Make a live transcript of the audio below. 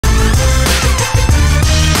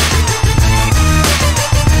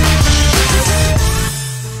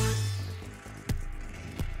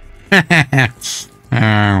We're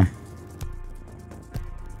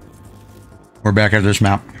back at this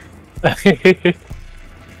map.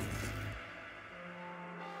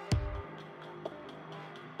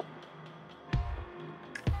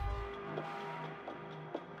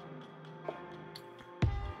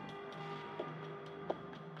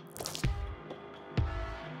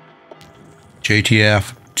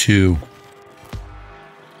 JTF 2.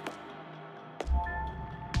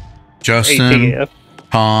 Justin, ATF.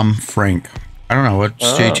 Tom, Frank. I don't know what's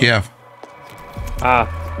JTF.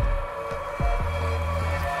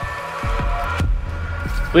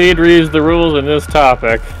 Lead reads the rules in this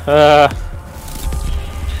topic.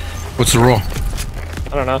 What's the rule? I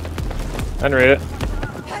don't know. I didn't read it.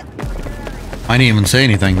 I didn't even say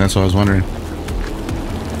anything. That's what I was wondering.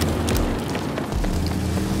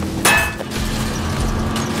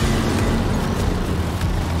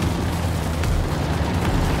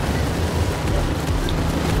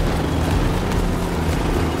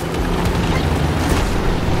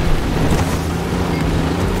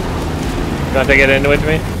 You want to get into it to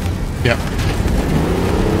me? Yep.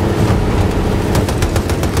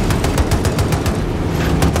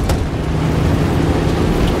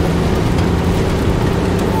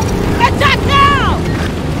 Attack now!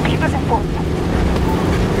 Keep us informed.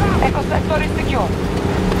 Echo sector is secure.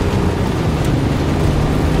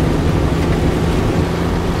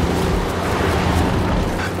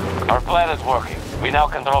 Our plan is working. We now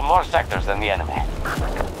control more sectors than the enemy.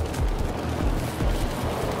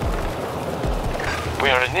 We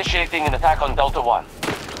are initiating an attack on Delta 1.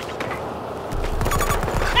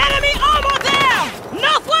 Enemy armor down!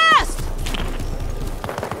 Northwest!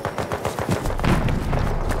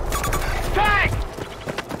 Strike!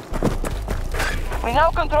 We now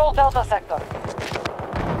control Delta sector.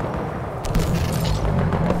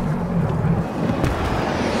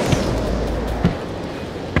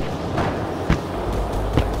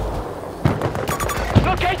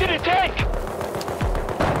 Located a tank!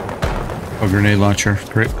 A grenade launcher.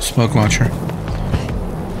 Great. Smoke launcher.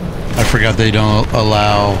 I forgot they don't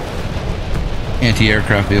allow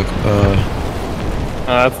anti-aircraft vehicle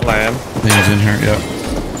That's lame. things in here. Yep.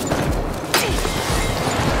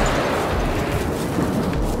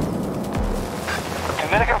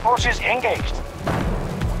 American forces engaged.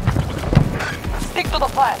 Stick to the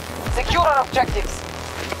plan. Secure our objectives.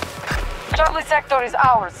 Charlie sector is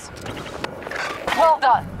ours. Well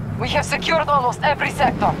done. We have secured almost every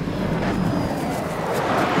sector.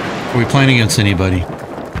 Are we playing against anybody?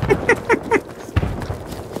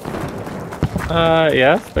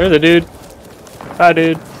 Yes. There's a dude. Hi,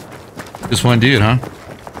 dude. Just one dude, huh?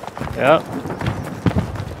 Yep.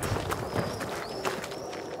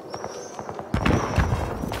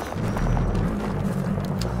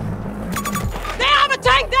 They have a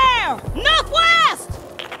tank there! Northwest!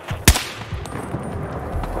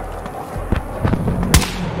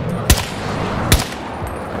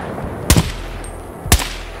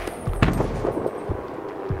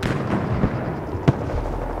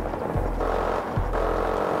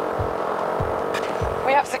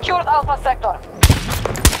 We have secured Alpha sector.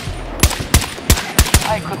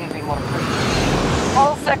 I couldn't be more pleased.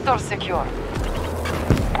 All sectors secure.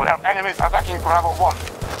 We have enemies attacking Bravo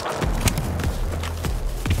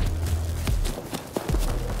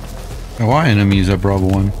 1. Why enemies at Bravo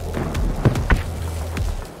 1?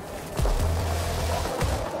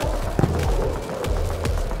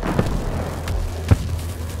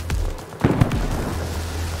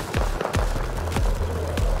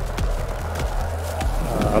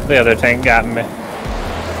 The other tank got me.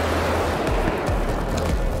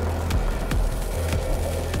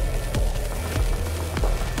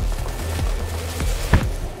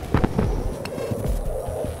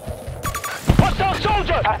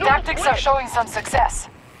 Our tactics are showing some success.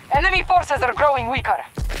 Enemy forces are growing weaker.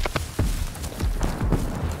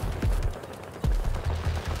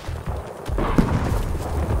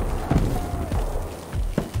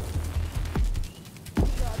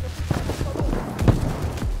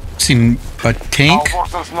 Seen a tank,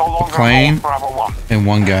 a plane, and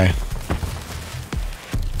one guy.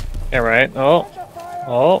 Yeah, right. Oh.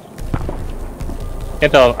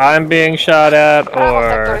 Can't tell if I'm being shot at Bravo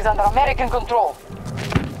sector or... is under American control.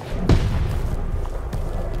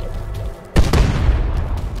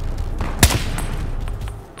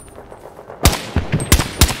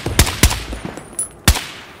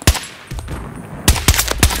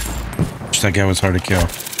 That guy was hard to kill.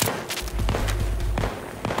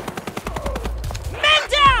 Men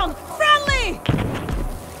down! Friendly!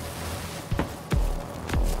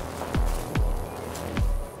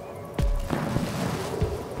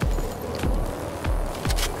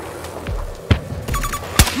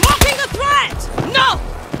 Mock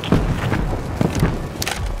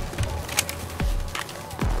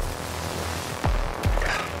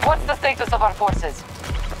What's the status of our forces?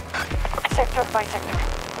 Sector by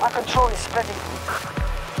sector. Our control is spreading.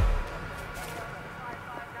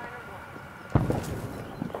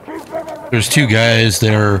 There's two guys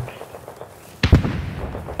that are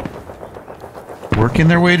working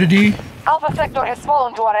their way to D. Alpha sector has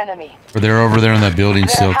fallen to our enemy. Or they're over there in that building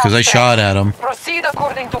still, because I shot at them Proceed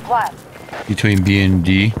according to plan. between B and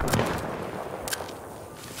D.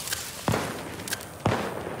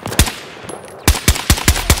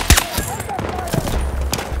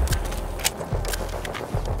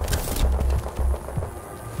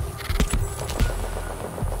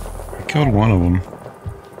 I killed one of them.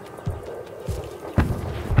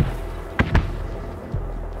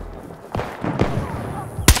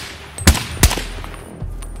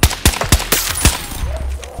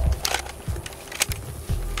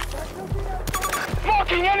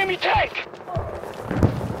 Enemy tank!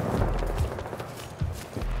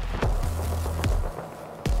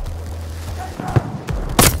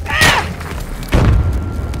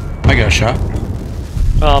 I got shot.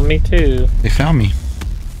 Oh, me too. They found me.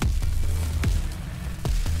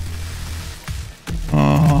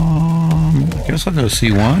 I guess I'll go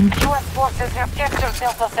C1. US forces have captured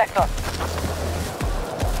Delta sector.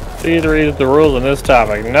 Please read the rules on this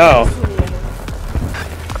topic. No.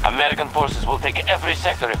 American forces will take every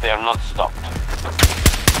sector if they are not stopped.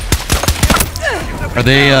 Are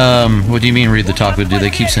they, what do you mean read the topic? Do they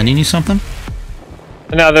keep sending you something?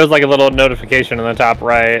 No, there's like a little notification in the top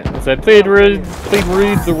right. It said, please read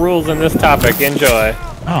the rules in this topic. Enjoy.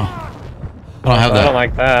 Oh. I don't have that. I don't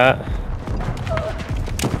like that.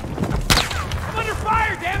 Under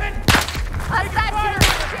fire, damn it!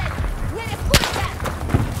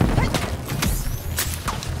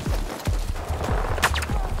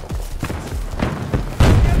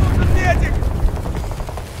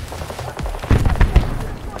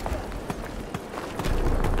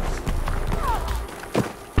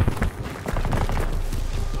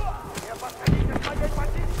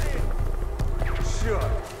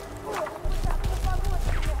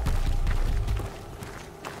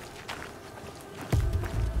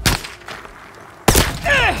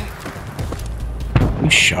 You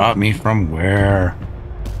shot me from where?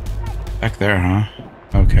 Back there, huh?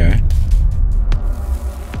 Okay.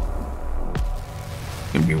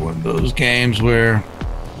 Gonna be one of those games where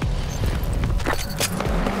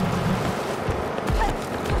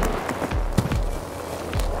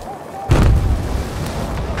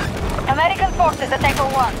American forces at Echo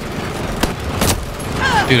 1.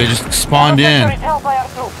 dude, I just spawned in. Sector is held by our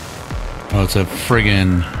troops. Oh, it's a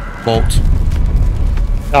friggin' bolt.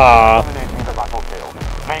 Ah. Dominating the battlefield.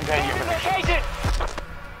 Maintain your position.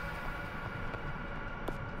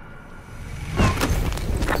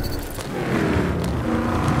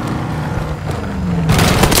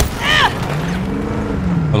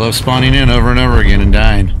 I love spawning in over and over again and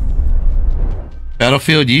dying.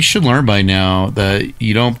 Battlefield, you should learn by now that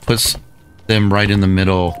you don't put them right in the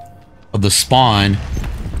middle of the spawn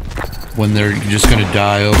when they're just going to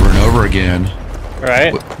die over and over again.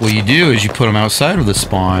 Right. What you do is you put them outside of the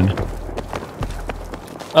spawn.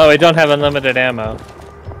 Oh, we don't have unlimited ammo.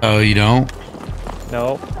 Oh, you don't?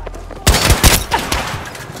 Nope.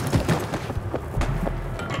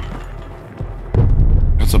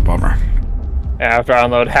 That's a bummer. After I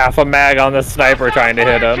unload half a mag on the sniper trying to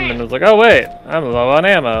hit him, and it was like, oh wait, I'm low on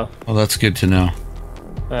ammo. Well, that's good to know.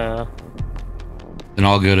 Uh, Then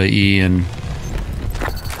I'll go to E and...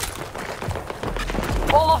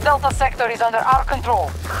 All of Delta sector is under our control.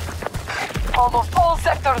 Almost all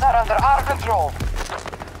sectors are under our control.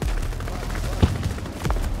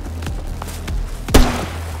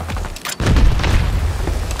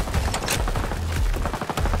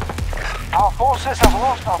 Our forces have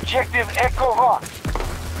lost objective Echo 1.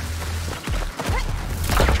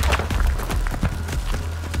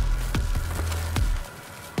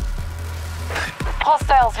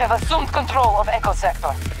 Hostiles have assumed control of Echo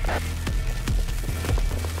sector.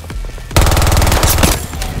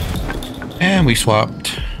 And we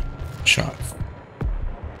swapped shots.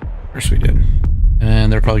 Of course we did.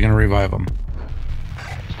 And they're probably going to revive them.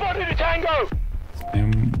 Spotted a tango!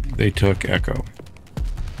 And they took Echo.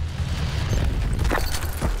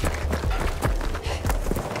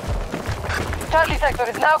 Charlie sector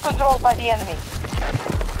is now controlled by the enemy.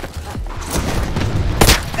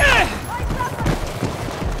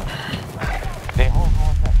 They hold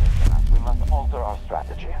more sectors than us. We must alter our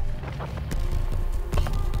strategy.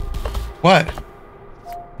 What?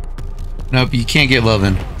 Nope, you can't get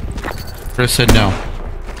loving. Chris said no.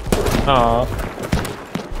 aw.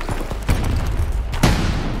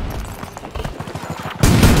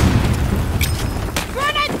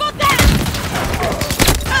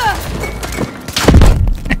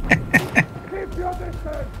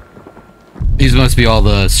 These must be all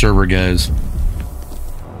the server guys. I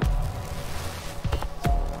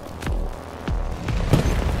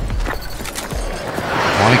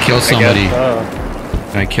want to kill somebody.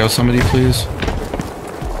 Can I kill somebody, please?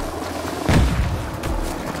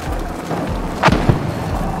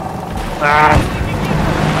 Ah.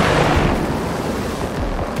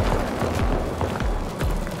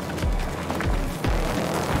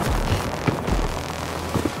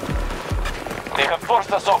 They have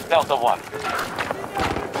forced us off Delta 1.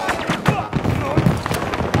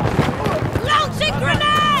 Launching grenade!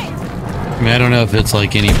 I mean, I don't know if it's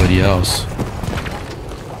like anybody else.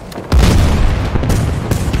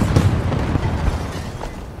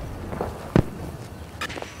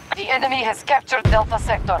 The enemy has captured Delta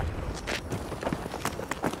Sector.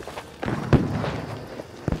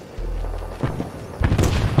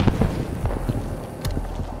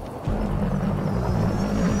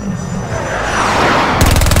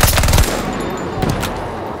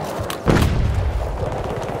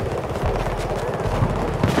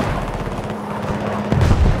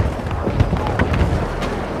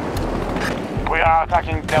 We are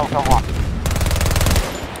attacking Delta 1.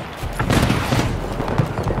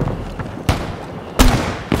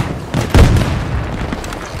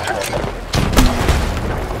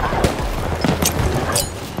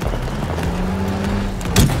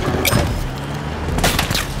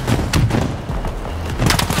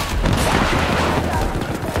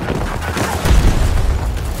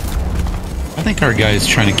 I think our guy's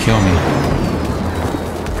trying to kill me.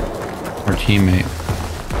 Our teammate.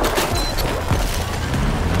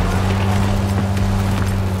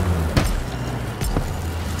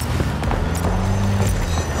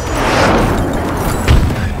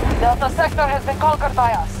 Delta Sector has been conquered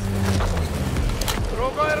by us.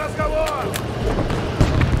 Другой разговор!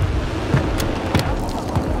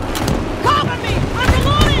 Cover me! I'm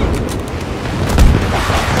reloading!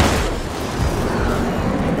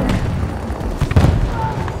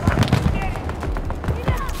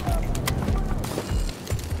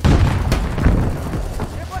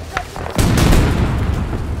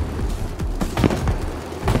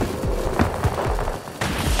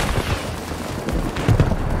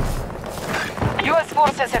 US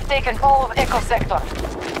forces have taken all of Echo Sector.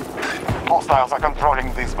 Hostiles are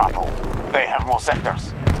controlling this battle. They have more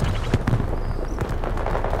sectors.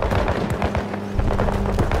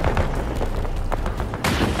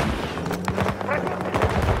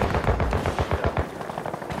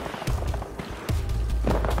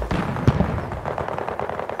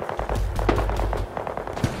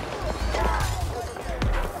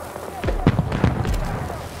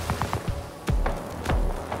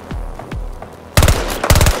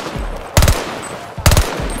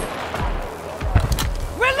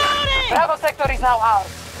 Bravo Sector is now ours.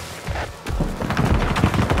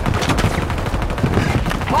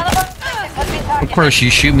 One of our objectives has been targeted. Of course, you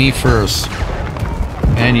shoot me first.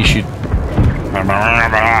 And you shoot...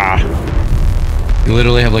 You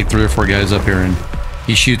literally have like 3 or 4 guys up here and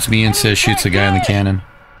he shoots me and says shoots the guy in the cannon.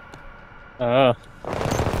 Oh.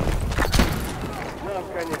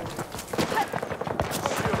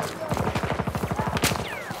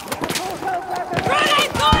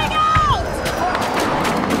 Grenade going out!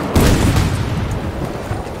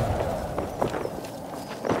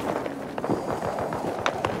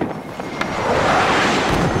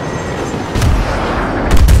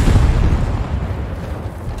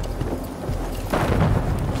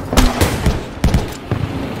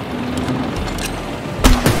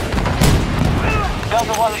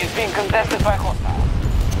 Delta 1 is being contested by hostiles.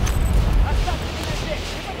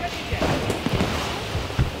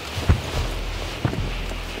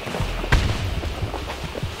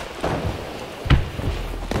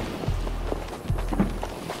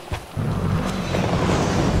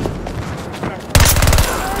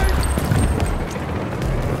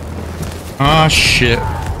 Ah, shit.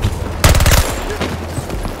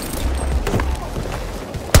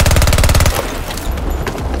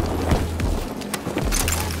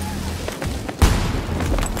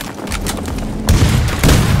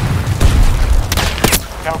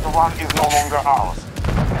 Delta 1 is no longer ours.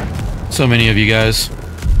 So many of you guys. Our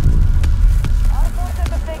forces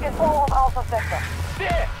have taken all of Alpha Sector.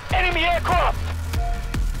 There! Enemy aircraft!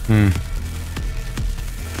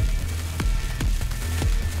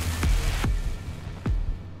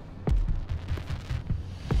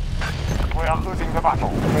 We are losing the battle.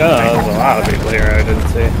 Oh, there's a lot of people here I didn't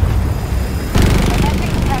see. Attempting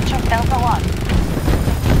to capture Delta 1.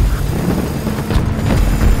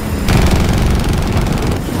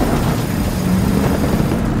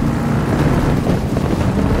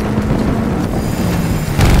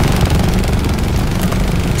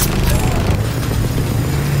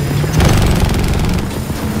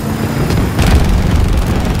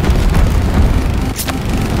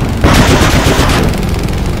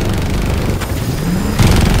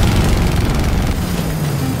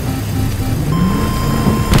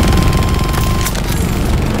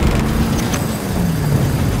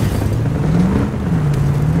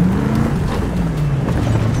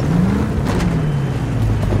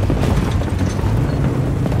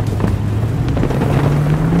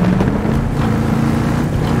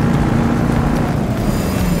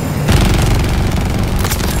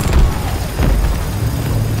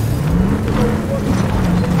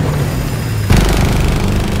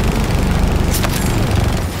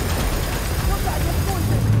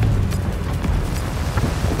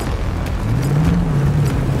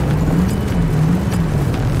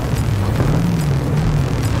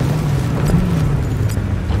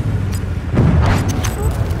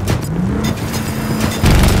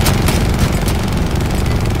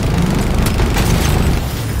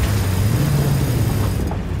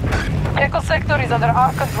 is under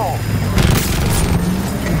our control.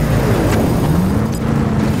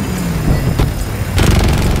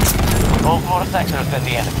 All 4 sectors and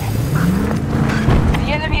the enemy.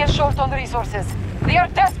 The enemy is short on resources. They are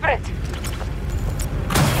desperate.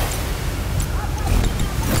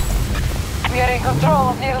 We are in control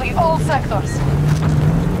of nearly all sectors.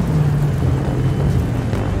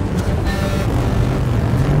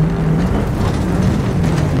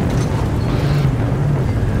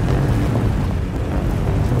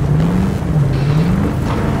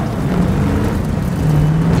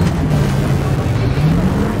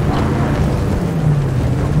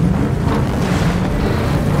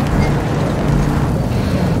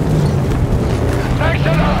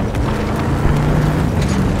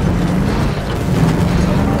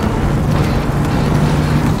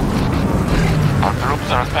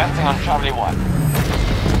 Are advancing on Charlie 1.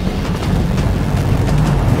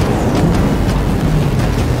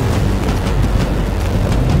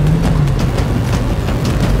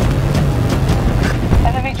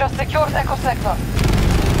 Enemy just secured Echo Sector.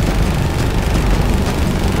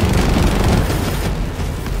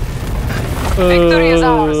 Victory is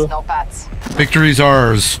ours, no pats. Victory's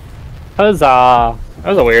ours. Huzzah! That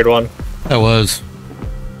was a weird one. That was.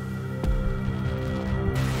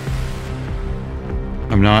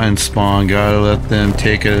 I'm not in spawn. Gotta let them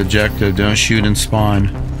take an objective. Don't shoot in spawn.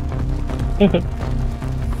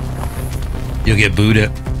 You'll get booted.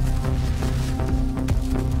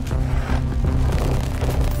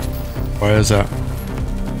 Why is that?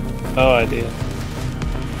 No idea.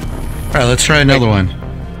 Alright, let's try another one.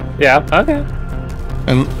 Yeah, okay.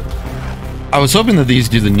 And I was hoping that these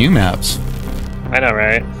do the new maps. I know,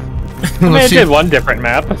 right? I mean, it see did if, one different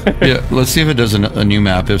map. yeah, let's see if it does a new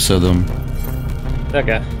map. If so, then.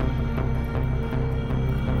 Okay.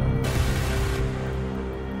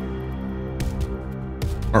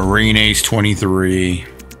 Marine Ace 23.